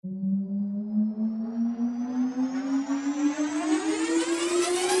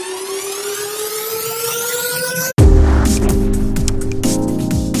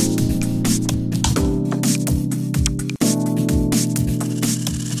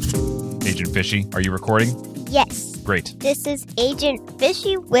Agent Fishy, are you recording? Yes. Great. This is Agent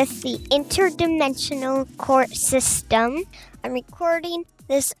Fishy with the Interdimensional Court System. I'm recording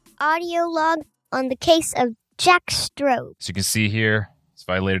this audio log on the case of Jack Strobe. So you can see here, he's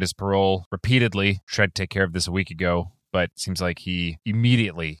violated his parole repeatedly. Tried to take care of this a week ago, but it seems like he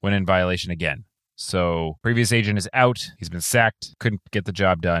immediately went in violation again. So, previous agent is out. He's been sacked. Couldn't get the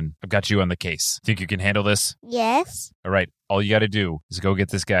job done. I've got you on the case. Think you can handle this? Yes. All right. All you got to do is go get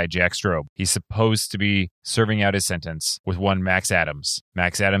this guy, Jack Strobe. He's supposed to be serving out his sentence with one Max Adams.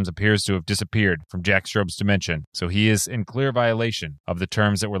 Max Adams appears to have disappeared from Jack Strobe's dimension, so he is in clear violation of the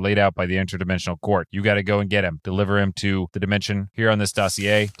terms that were laid out by the Interdimensional Court. You got to go and get him. Deliver him to the dimension here on this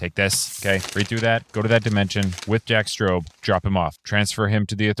dossier. Take this, okay? Read through that. Go to that dimension with Jack Strobe. Drop him off. Transfer him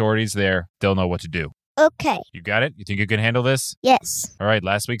to the authorities there. They'll know what to do. Okay. You got it? You think you can handle this? Yes. All right,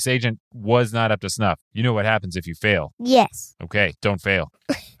 last week's agent was not up to snuff. You know what happens if you fail. Yes. Okay, don't fail.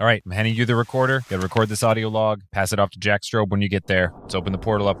 All right, I'm handing you the recorder. Got to record this audio log. Pass it off to Jack Strobe when you get there. Let's open the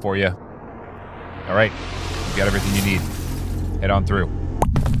portal up for you. All right, you got everything you need. Head on through.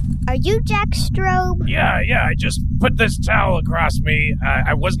 Are you Jack Strobe? Yeah, I just put this towel across me.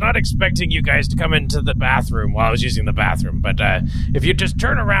 I was not expecting you guys to come into the bathroom while I was using the bathroom, but if you just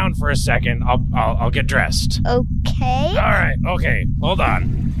turn around for a second, I'll get dressed. Okay. All right, okay, hold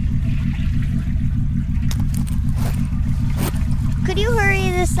on. Could you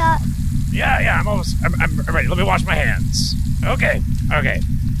hurry this up? Yeah, I'm ready. Let me wash my hands. Okay.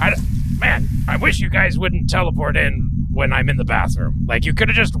 Man, I wish you guys wouldn't teleport in when I'm in the bathroom. Like, you could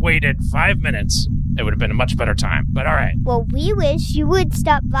have just waited 5 minutes. It would have been a much better time. But all right. Well, we wish you would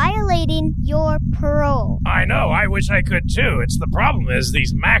stop violating your parole. I know. I wish I could, too. The problem is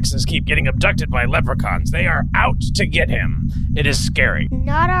these Maxes keep getting abducted by leprechauns. They are out to get him. It is scary.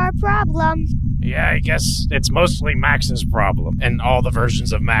 Not our problem. Yeah, I guess it's mostly Max's problem, and all the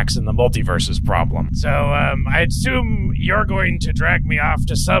versions of Max in the multiverse's problem. So, I assume you're going to drag me off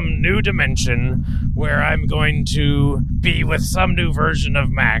to some new dimension where I'm going to be with some new version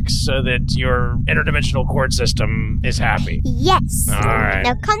of Max so that your interdimensional court system is happy. Yes. All right.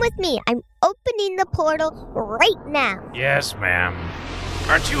 Now come with me. I'm opening the portal right now. Yes, ma'am.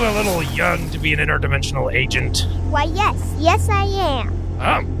 Aren't you a little young to be an interdimensional agent? Why, yes. Yes, I am.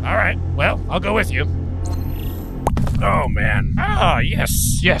 Oh, all right. Well, I'll go with you. Oh, man. Ah,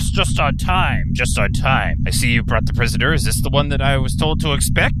 yes, just on time. I see you brought the prisoner. Is this the one that I was told to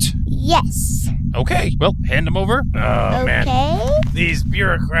expect? Yes. Okay, well, hand him over. Oh, Okay. man. These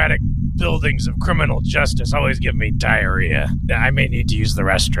bureaucratic buildings of criminal justice always give me diarrhea. I may need to use the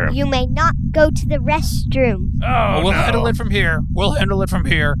restroom. You may not go to the restroom. Oh, We'll no. handle it from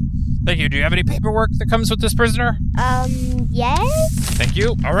here. Thank you. Do you have any paperwork that comes with this prisoner? Yes? Thank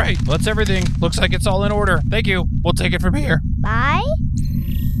you. All right, that's everything. Looks like it's all in order. Thank you. We'll take it from here. Bye?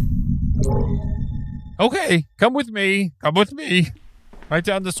 Okay, come with me. Right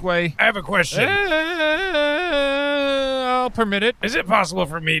down this way. I have a question. I'll permit it. Is it possible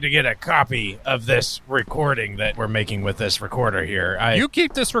for me to get a copy of this recording that we're making with this recorder here? You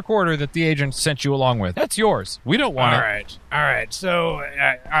keep this recorder that the agent sent you along with. That's yours. We don't want it. All right. So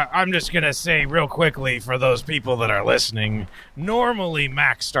I'm just going to say real quickly for those people that are listening, normally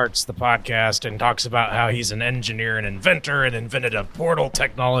Max starts the podcast and talks about how he's an engineer and inventor and invented a portal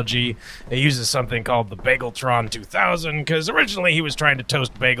technology. He uses something called the Bageltron 2000 because originally he was trying to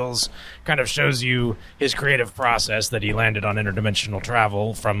toast bagels. Kind of shows you his creative process that he landed on interdimensional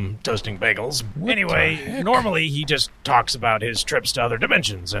travel from toasting bagels. Anyway, normally he just talks about his trips to other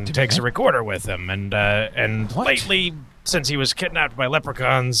dimensions and takes a recorder with him. And lately, since he was kidnapped by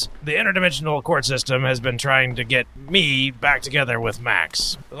leprechauns, the interdimensional court system has been trying to get me back together with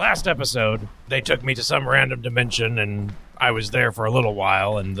Max. The last episode, they took me to some random dimension and I was there for a little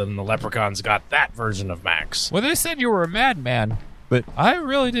while, and then the leprechauns got that version of Max. Well, they said you were a madman, but I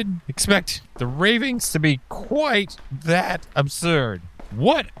really didn't expect the ravings to be quite that absurd.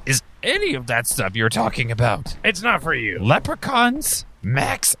 What is any of that stuff you're talking about? It's not for you. Leprechauns?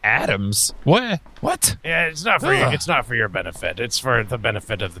 Max Adams? What? Yeah, it's not for you. It's not for your benefit. It's for the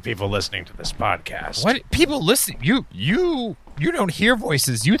benefit of the people listening to this podcast. What? People listening? You don't hear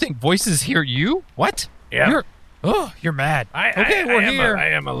voices. You think voices hear you? What? Yeah. You're mad. We're here. I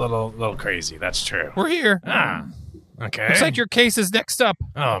am a little crazy. That's true. We're here. Okay. Looks like your case is next up.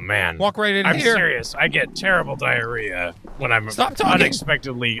 Oh, man. Walk right in I'm here. I'm serious. I get terrible diarrhea when I'm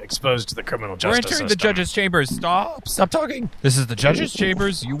unexpectedly exposed to the criminal justice system. We're entering the judge's chambers. Stop talking. This is the judge's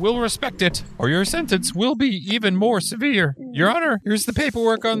chambers. You will respect it, or your sentence will be even more severe. Your Honor, here's the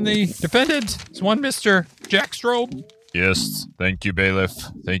paperwork on the defendant. It's one Mr. Jack Strobe. Yes, thank you, bailiff.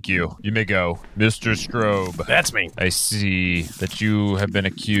 Thank you. You may go. Mr. Strobe, That's me. I see that you have been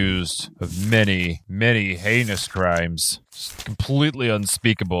accused of many, many heinous crimes. Completely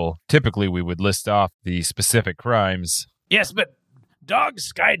unspeakable. Typically, we would list off the specific crimes. Yes, but dog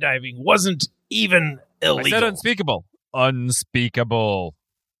skydiving wasn't even illegal. I said unspeakable. Unspeakable.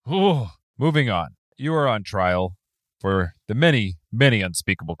 Ooh. Moving on. You are on trial for the many, many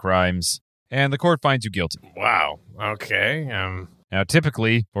unspeakable crimes, and the court finds you guilty. Wow. Okay. Now,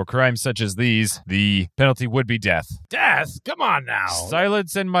 typically, for crimes such as these, the penalty would be death. Death? Come on now.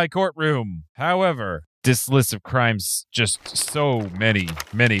 Silence in my courtroom. However, this list of crimes, just so many,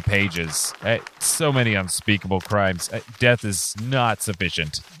 many pages. So many unspeakable crimes. Death is not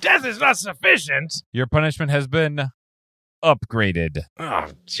sufficient. Death is not sufficient? Your punishment has been upgraded. Oh,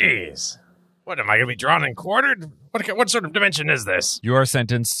 jeez. What, am I going to be drawn and quartered? What sort of dimension is this? You are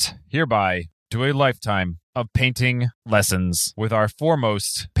sentenced hereby to a lifetime of painting lessons with our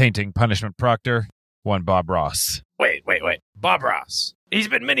foremost painting punishment proctor, one Bob Ross. Wait. Bob Ross. He's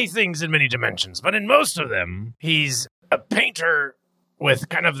been many things in many dimensions, but in most of them, he's a painter with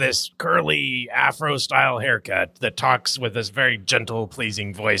kind of this curly afro-style haircut that talks with this very gentle,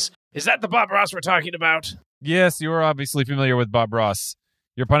 pleasing voice. Is that the Bob Ross we're talking about? Yes, you are obviously familiar with Bob Ross.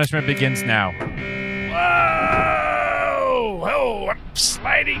 Your punishment begins now. Whoa! Oh, I'm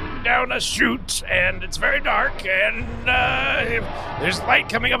sliding down a chute, and it's very dark, and there's light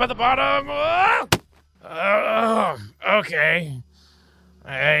coming up at the bottom. Okay.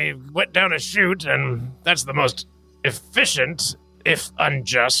 I went down a chute, and that's the most efficient, if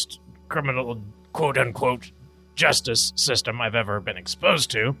unjust, criminal quote-unquote justice system I've ever been exposed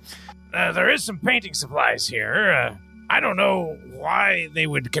to. There is some painting supplies here. I don't know why they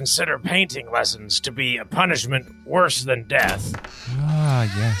would consider painting lessons to be a punishment worse than death. Ah,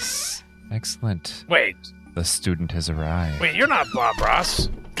 yes. Excellent. Wait, The student has arrived. you're not Bob Ross.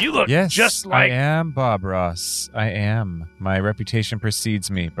 You look Yes, just like... I am Bob Ross. I am. My reputation precedes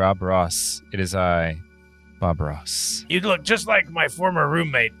me. Bob Ross. It is I, Bob Ross. You look just like my former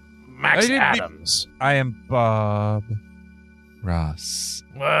roommate, Max Adams. I am Bob Ross.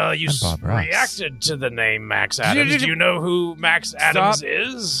 Well, you I'm Bob Ross. reacted to the name Max Adams. Do you know who Max Adams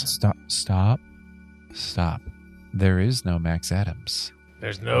is? Stop. There is no Max Adams.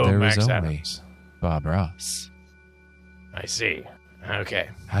 There's no There Max is only Adams. Bob Ross. I see. Okay.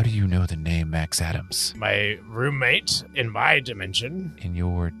 How do you know the name Max Adams? My roommate in my dimension, In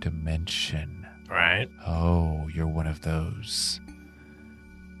your dimension. right? Oh, you're one of those.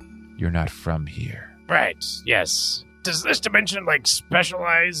 You're not from here. Right, yes. Does this dimension,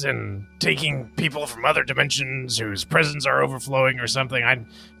 specialize in taking people from other dimensions whose prisons are overflowing or something? I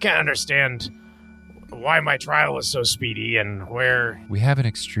can't understand why my trial was so speedy and where... We have an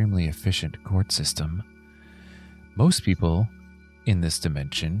extremely efficient court system. Most people in this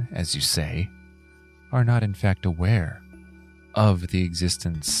dimension, as you say, are not in fact aware of the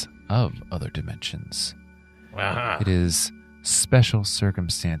existence of other dimensions. Uh-huh. It is special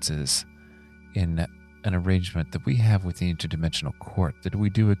circumstances in an arrangement that we have with the interdimensional court that we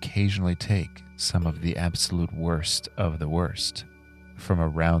do occasionally take some of the absolute worst of the worst from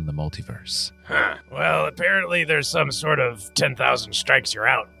around the multiverse. Huh. Well, apparently there's some sort of 10,000 strikes you're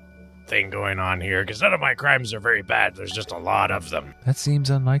out thing going on here, because none of my crimes are very bad. There's just a lot of them. That seems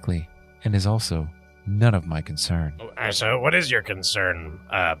unlikely, and is also none of my concern. So what is your concern,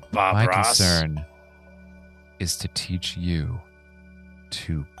 Bob My Ross? concern is to teach you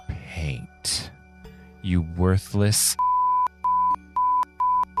to paint. You worthless...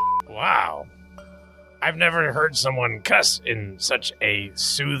 Wow. I've never heard someone cuss in such a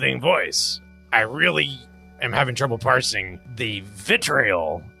soothing voice. I really am having trouble parsing the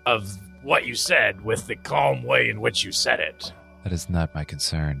vitriol of what you said with the calm way in which you said it. That is not my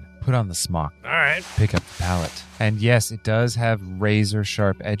concern. Put on the smock. All right. Pick up the palette. And yes, it does have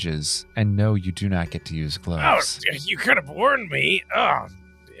razor-sharp edges. And no, you do not get to use Oh, gloves. you could have warned me. Oh,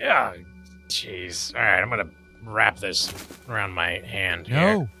 yeah. Jeez. All right, I'm going to wrap this around my hand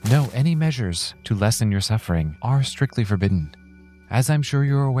here. No, any measures to lessen your suffering are strictly forbidden. As I'm sure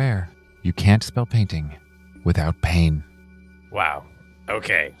you're aware, you can't spell painting without pain. Wow.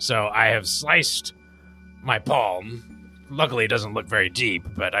 Okay, so I have sliced my palm. Luckily, it doesn't look very deep,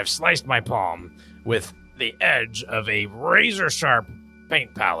 but I've sliced my palm with the edge of a razor-sharp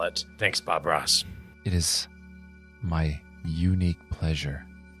paint palette. Thanks, Bob Ross. It is my unique pleasure.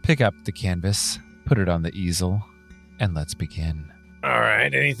 Pick up the canvas, put it on the easel, and let's begin. All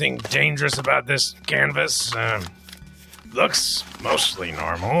right, anything dangerous about this canvas? Looks mostly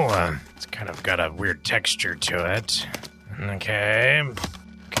normal. It's kind of got a weird texture to it. Okay,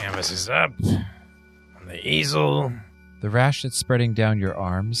 canvas is up. On the easel. The rash that's spreading down your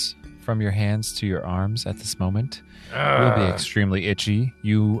arms, from your hands to your arms at this moment, will be extremely itchy.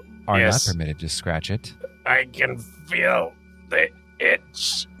 You are not permitted to scratch it. I can feel the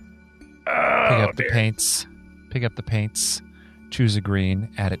itch. The paints. Pick up the paints. Choose a green.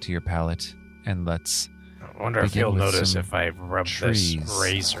 Add it to your palette. And let's I wonder if you'll notice if I rub trees. this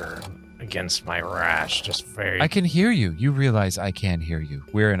razor against my rash. Just very... I can hear you. You realize I can hear you.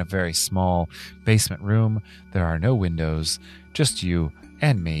 We're in a very small basement room. There are no windows. Just you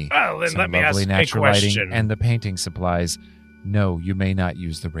and me. Well, then Some let me lovely ask natural a question. lighting and the painting supplies. No, you may not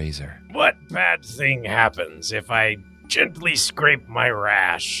use the razor. What bad thing happens if I gently scrape my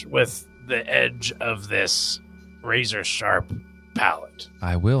rash with the edge of this razor-sharp palette?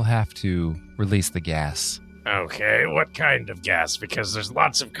 I will have to release the gas. Okay, what kind of gas? Because there's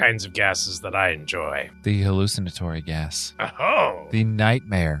lots of kinds of gases that I enjoy. The hallucinatory gas. Oh, The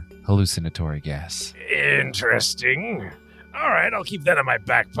nightmare hallucinatory gas. interesting. All right, I'll keep that in my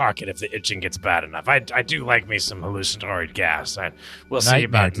back pocket if the itching gets bad enough. I do like me some hallucinatory gas. We'll see Nightmare.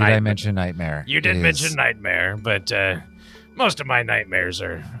 about Did I mention nightmare? You did It mention is. nightmare, but most of my nightmares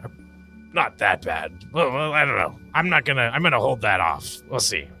are not that bad. Well, I don't know. I'm gonna hold that off. We'll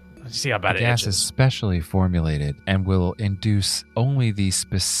see. See how bad The it gas itches. is specially formulated and will induce only the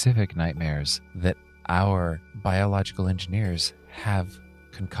specific nightmares that our biological engineers have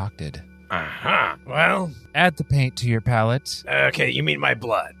concocted. Uh-huh. Well, Add the paint to your palette. okay, you mean my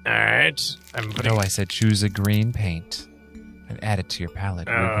blood. All right. I'm putting... No, I said choose a green paint and add it to your palette.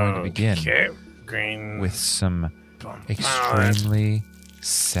 We're going to begin Okay. Green... with some palette. extremely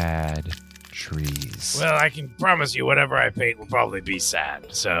sad trees. Well, I can promise you whatever I paint will probably be sad,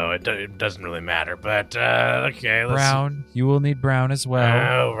 so it doesn't really matter. But, okay, let's... Brown. You will need brown as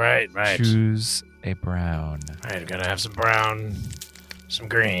well. Oh, right. Choose a brown. All right, gonna have some brown, some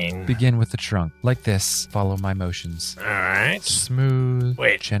green. Begin with the trunk. Like this. Follow my motions. All right. Smooth,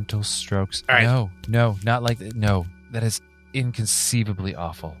 Wait. gentle strokes. All right. No, not like that. No, that is inconceivably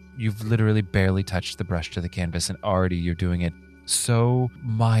awful. You've literally barely touched the brush to the canvas, and already you're doing it so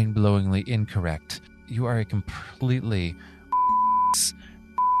mind-blowingly incorrect. You are a completely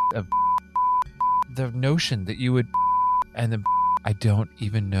of the notion that you would, and the I don't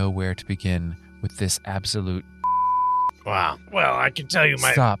even know where to begin with this absolute. Wow. Well, I can tell you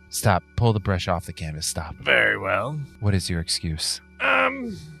my... Stop. Pull the brush off the canvas. Stop. Very well. What is your excuse?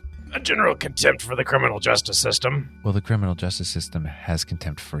 A general contempt for the criminal justice system. Well, the criminal justice system has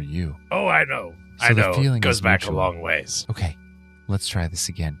contempt for you. Oh, I know. So I the know. feeling It goes is back mutual. a long ways. Okay, let's try this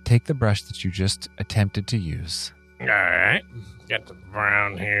again. Take the brush that you just attempted to use. All right. Get the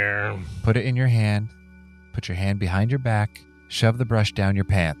brown here. Put it in your hand. Put your hand behind your back. Shove the brush down your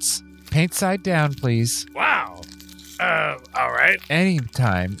pants. Paint side down, please. Wow. All right. Any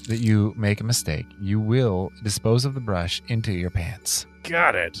time that you make a mistake, you will dispose of the brush into your pants.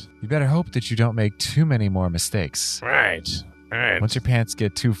 Got it. You better hope that you don't make too many more mistakes. Right. All right. Once your pants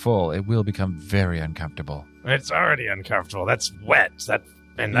get too full, it will become very uncomfortable. It's already uncomfortable. That's wet. That's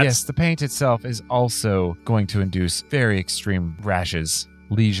Yes, the paint itself is also going to induce very extreme rashes,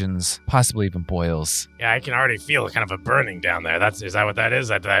 lesions, possibly even boils. Yeah, I can already feel kind of a burning down there. Is that what that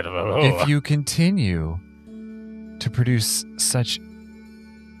is? If you continue to produce such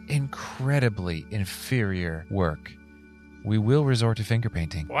incredibly inferior work, we will resort to finger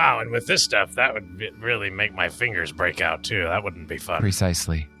painting. Wow, and with this stuff, that would really make my fingers break out, too. That wouldn't be fun.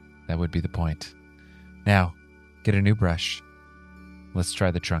 Precisely. That would be the point. Now, get a new brush. Let's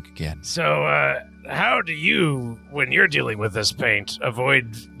try the trunk again. So, how do you, when you're dealing with this paint,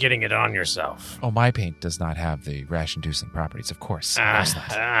 avoid getting it on yourself? Oh, my paint does not have the rash-inducing properties, of course. Of course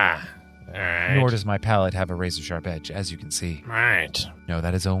not. All right. Nor does my palette have a razor-sharp edge, as you can see. Right. No,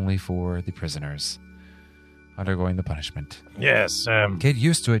 that is only for the prisoners undergoing the punishment. Yes, Get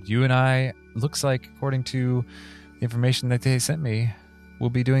used to it. You and I, looks like, according to the information that they sent me, will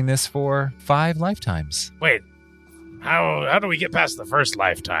be doing this for 5 lifetimes. wait. How do we get past the first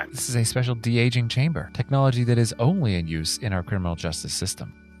lifetime? This is a special de-aging chamber, technology that is only in use in our criminal justice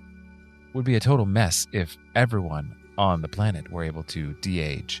system. It would be a total mess if everyone on the planet were able to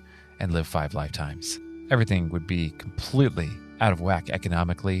de-age and live 5 lifetimes. Everything would be completely out of whack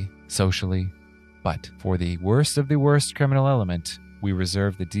economically, socially, but for the worst of the worst criminal element, we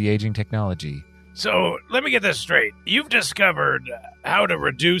reserve the de-aging technology. So, let me get this straight. You've discovered how to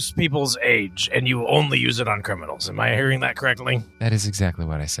reduce people's age, and you only use it on criminals. Am I hearing that correctly? That is exactly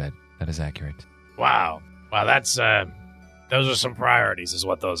what I said. That is accurate. Wow. Wow, that's, those are some priorities, is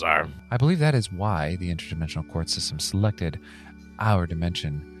what those are. I believe that is why the interdimensional court system selected our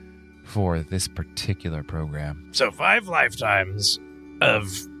dimension for this particular program. So, 5 lifetimes of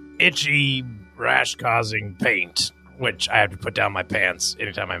itchy, rash-causing paint which I have to put down my pants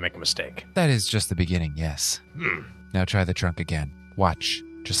anytime I make a mistake. That is just the beginning, yes. Hmm. Now try the trunk again. Watch,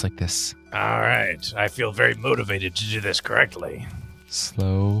 just like this. All right. I feel very motivated to do this correctly.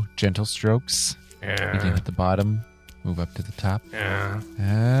 Slow, gentle strokes. Begin Yeah. at the bottom, move up to the top. Yeah.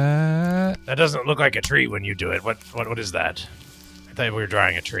 Uh, That doesn't look like a tree when you do it. What is that? I thought we were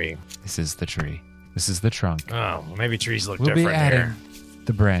drawing a tree. This is the tree. This is the trunk. Oh, well, maybe trees look We'll be different adding here.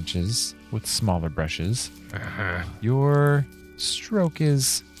 the branches with smaller brushes. Uh-huh. Your stroke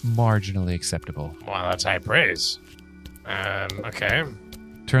is marginally acceptable. Wow, that's high praise. Okay.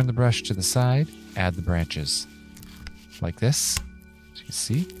 Turn the brush to the side, add the branches. Like this. As you can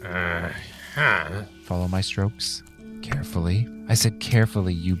see, Huh. follow my strokes carefully. I said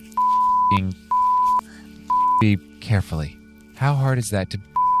carefully, you be carefully. How hard is that to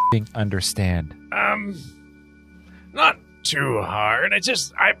understand? Not too hard.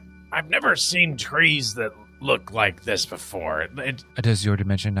 I've never seen trees that look like this before. Does your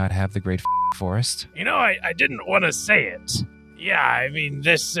dimension not have the great forest? I didn't want to say it. Yeah, I mean,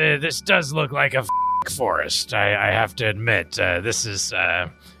 this does look like a forest. I have to admit, this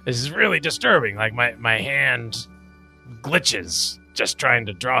is really disturbing. Like my hand glitches just trying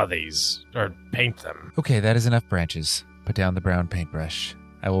to draw these or paint them. Okay, that is enough branches. Put down the brown paintbrush.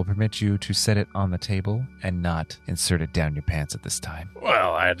 I will permit you to set it on the table and not insert it down your pants at this time.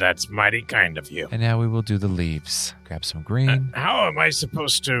 Well, that's mighty kind of you. And now we will do the leaves. Grab some green. How am I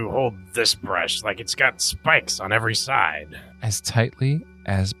supposed to hold this brush? Like it's got spikes on every side. As tightly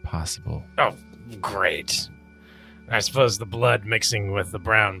as possible. Oh, great. I suppose the blood mixing with the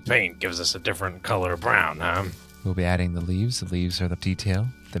brown paint gives us a different color brown, huh? We'll be adding the leaves. The leaves are the detail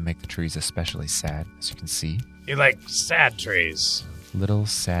that make the trees especially sad, as you can see. You like sad trees. Little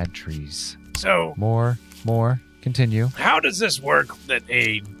sad trees. So, More. Continue. how does this work that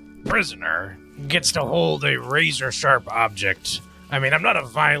a prisoner gets to hold a razor-sharp object? I mean, I'm not a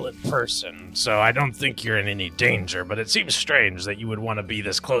violent person, so I don't think you're in any danger, but it seems strange that you would want to be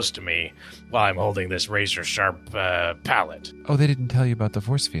this close to me while I'm holding this razor-sharp palette. Oh, they didn't tell you about the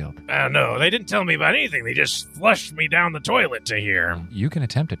force field. No, they didn't tell me about anything. They just flushed me down the toilet to here. You can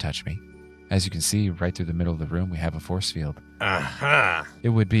attempt to touch me. As you can see, right through the middle of the room, we have a force field. Uh-huh. It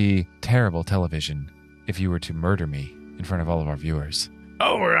would be terrible television if you were to murder me in front of all of our viewers.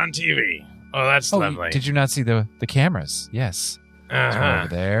 Oh, we're on TV. Oh, that's lovely. Did you not see the cameras? Yes. Uh-huh. Over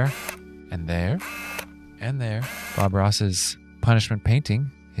there, and there, and there. Bob Ross's Punishment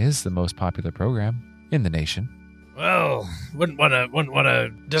Painting is the most popular program in the nation. Well, wouldn't want to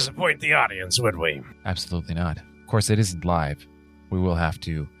disappoint the audience, would we? Absolutely not. Of course, it isn't live. We will have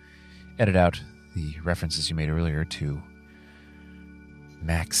to edit out the references you made earlier to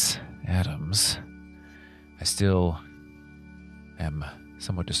Max Adams. I still am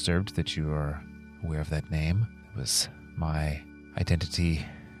somewhat disturbed that you are aware of that name. It was my identity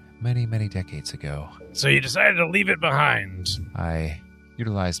many, many decades ago. So you decided to leave it behind. I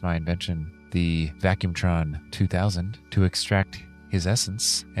utilized my invention, the Vacuumtron 2000, to extract his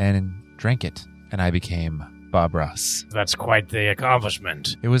essence and drank it, and I became Bob Ross. That's quite the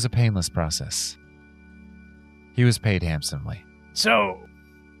accomplishment. It was a painless process. He was paid handsomely. So,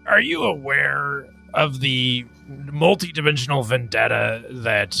 are you aware of the multi-dimensional vendetta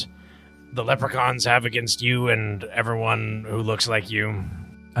that the leprechauns have against you and everyone who looks like you?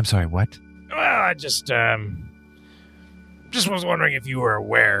 I'm sorry, what? Well, I just was wondering if you were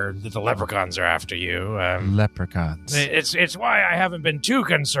aware that the leprechauns are after you. Leprechauns. It's why I haven't been too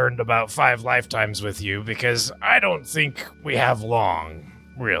concerned about 5 lifetimes with you, because I don't think we have long,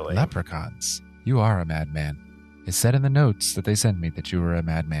 really. Leprechauns. You are a madman. It said in the notes that they sent me that you were a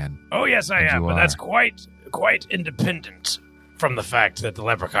madman. Oh, yes, I And am, you but are. that's quite independent from the fact that the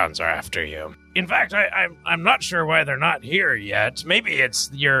leprechauns are after you. In fact, I'm not sure why they're not here yet. Maybe it's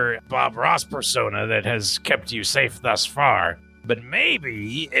your Bob Ross persona that has kept you safe thus far. But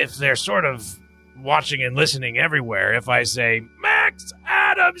maybe if they're sort of watching and listening everywhere, if I say, Max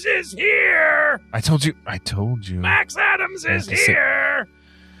Adams is here! I told you. Max Adams is Yes, I here!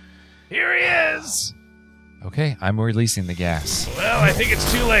 Here he is! Okay, I'm releasing the gas. Well, I think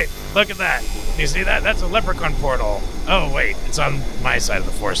it's too late. Look at that. You see that? That's a leprechaun portal. Oh, wait. It's on my side of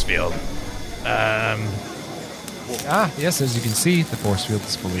the force field. Yes, as you can see, the force field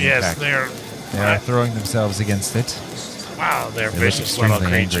is fully Yes, intact. they're... They are throwing themselves against it. Wow, they're They look vicious little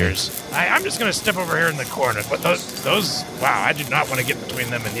extremely angry. creatures. I'm just going to step over here in the corner. But those... Wow, I do not want to get between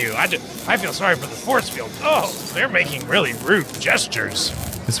them and you. I feel sorry for the force field. Oh, they're making really rude gestures.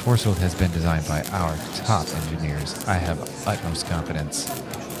 This force field has been designed by our top engineers. I have utmost confidence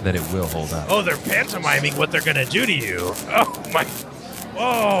that it will hold up. Oh, they're pantomiming what they're going to do to you. Oh, my...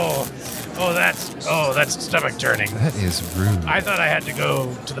 Oh... that's stomach turning. That is rude. I thought I had to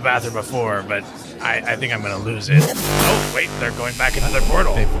go to the bathroom before, but I think I'm going to lose it. Oh, wait, they're going back into their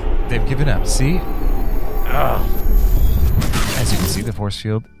portal. They've given up. See? Oh. As you can see, the force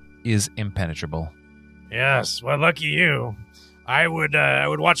field is impenetrable. Yes, well, lucky you. I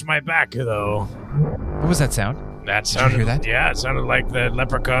would watch my back, though. What was that sound? That Did sounded, you hear that? Yeah, it sounded like the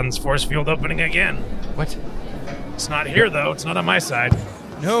leprechaun's force field opening again. What? It's not here, though. It's not on my side.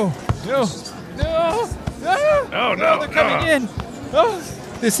 No. Oh, no. They're coming in. Oh,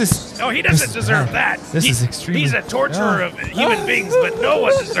 this is... No, he doesn't deserve that. This is extremely... He's a torturer of human beings, but no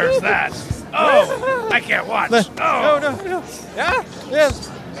one deserves that. Oh, I can't watch. Oh. No. Yes.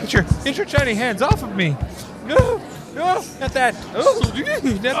 Get your tiny hands off of me. No, not that.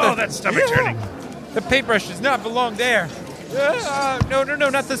 Oh, that's stomach turning. The paintbrush does not belong there. No,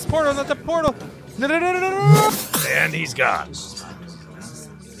 not this portal, not the portal. No. And he's gone.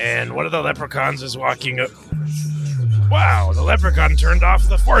 And one of the leprechauns is walking up. Wow, the leprechaun turned off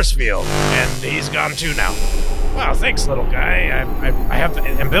the force field, and he's gone too now. Wow, thanks, little guy. I have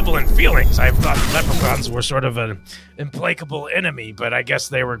ambivalent feelings. I thought leprechauns were sort of an implacable enemy, but I guess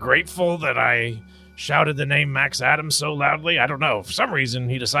they were grateful that I shouted the name Max Adams so loudly. I don't know. For some reason,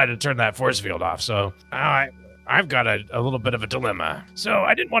 he decided to turn that force field off, so I've got a little bit of a dilemma. So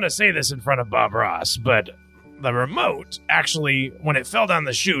I didn't want to say this in front of Bob Ross, but the remote, actually, when it fell down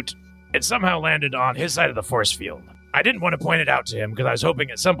the chute, it somehow landed on his side of the force field. I didn't want to point it out to him because I was hoping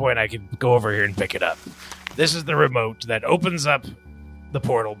at some point I could go over here and pick it up. This is the remote that opens up the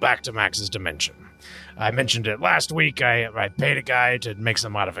portal back to Max's dimension. I mentioned it last week. I paid a guy to make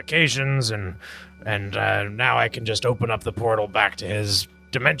some modifications, and now I can just open up the portal back to his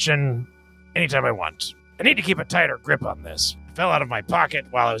dimension anytime I want. I need to keep a tighter grip on this. It fell out of my pocket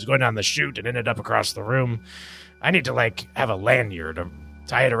while I was going down the chute and ended up across the room. I need to, have a lanyard or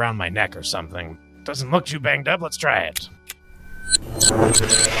tie it around my neck or something. Doesn't look too banged up. Let's try it.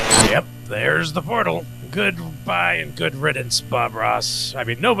 Yep, there's the portal. Goodbye and good riddance, Bob Ross. I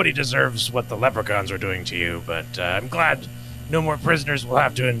mean, nobody deserves what the leprechauns are doing to you, but I'm glad no more prisoners will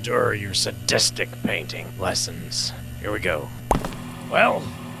have to endure your sadistic painting lessons. Here we go. Well,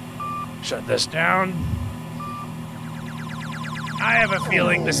 shut this down. I have a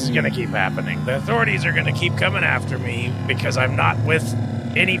feeling this is going to keep happening. The authorities are going to keep coming after me because I'm not with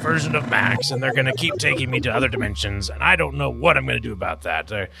any version of Max, and they're going to keep taking me to other dimensions, and I don't know what I'm going to do about that.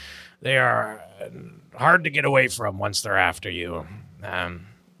 They are hard to get away from once they're after you, and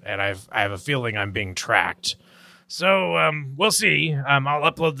I have a feeling I'm being tracked. So we'll see. I'll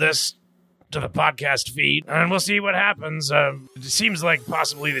upload this to the podcast feed, and we'll see what happens. It seems like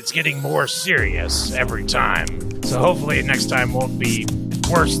possibly it's getting more serious every time, so hopefully next time won't be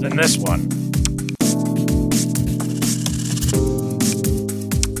worse than this one.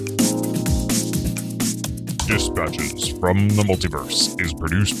 Dispatches from the Multiverse is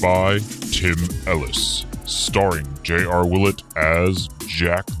produced by Tim Ellis, starring J.R. Willett as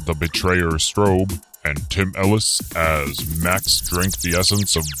Jack the Betrayer Strobe, and Tim Ellis as Max Drank the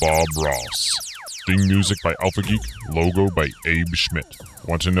Essence of Bob Ross. Theme music by Alpha Geek, logo by Abe Schmidt.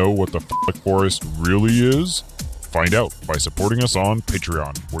 Want to know what the Forest really is? Find out by supporting us on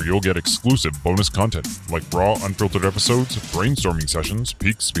Patreon, where you'll get exclusive bonus content like raw, unfiltered episodes, brainstorming sessions,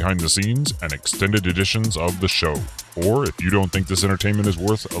 peeks behind the scenes, and extended editions of the show. Or if you don't think this entertainment is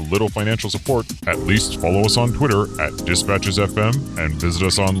worth a little financial support, at least follow us on Twitter at DispatchesFM and visit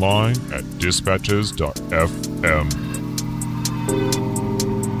us online at dispatches.fm.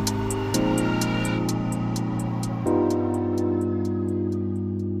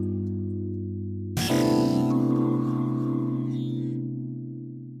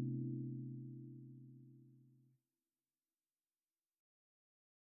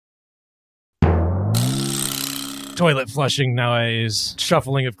 Toilet flushing noise,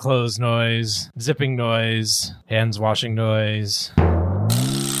 shuffling of clothes noise, zipping noise, hands washing noise.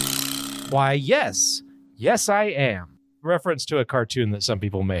 Why, yes. Yes, I am. Reference to a cartoon that some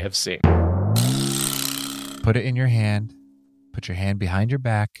people may have seen. Put it in your hand. Put your hand behind your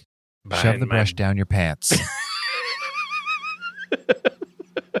back. Shove the brush down your pants.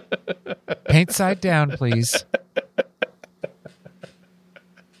 Paint side down, please.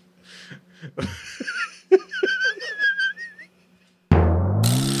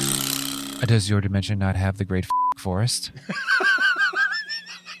 Does your dimension not have the great forest?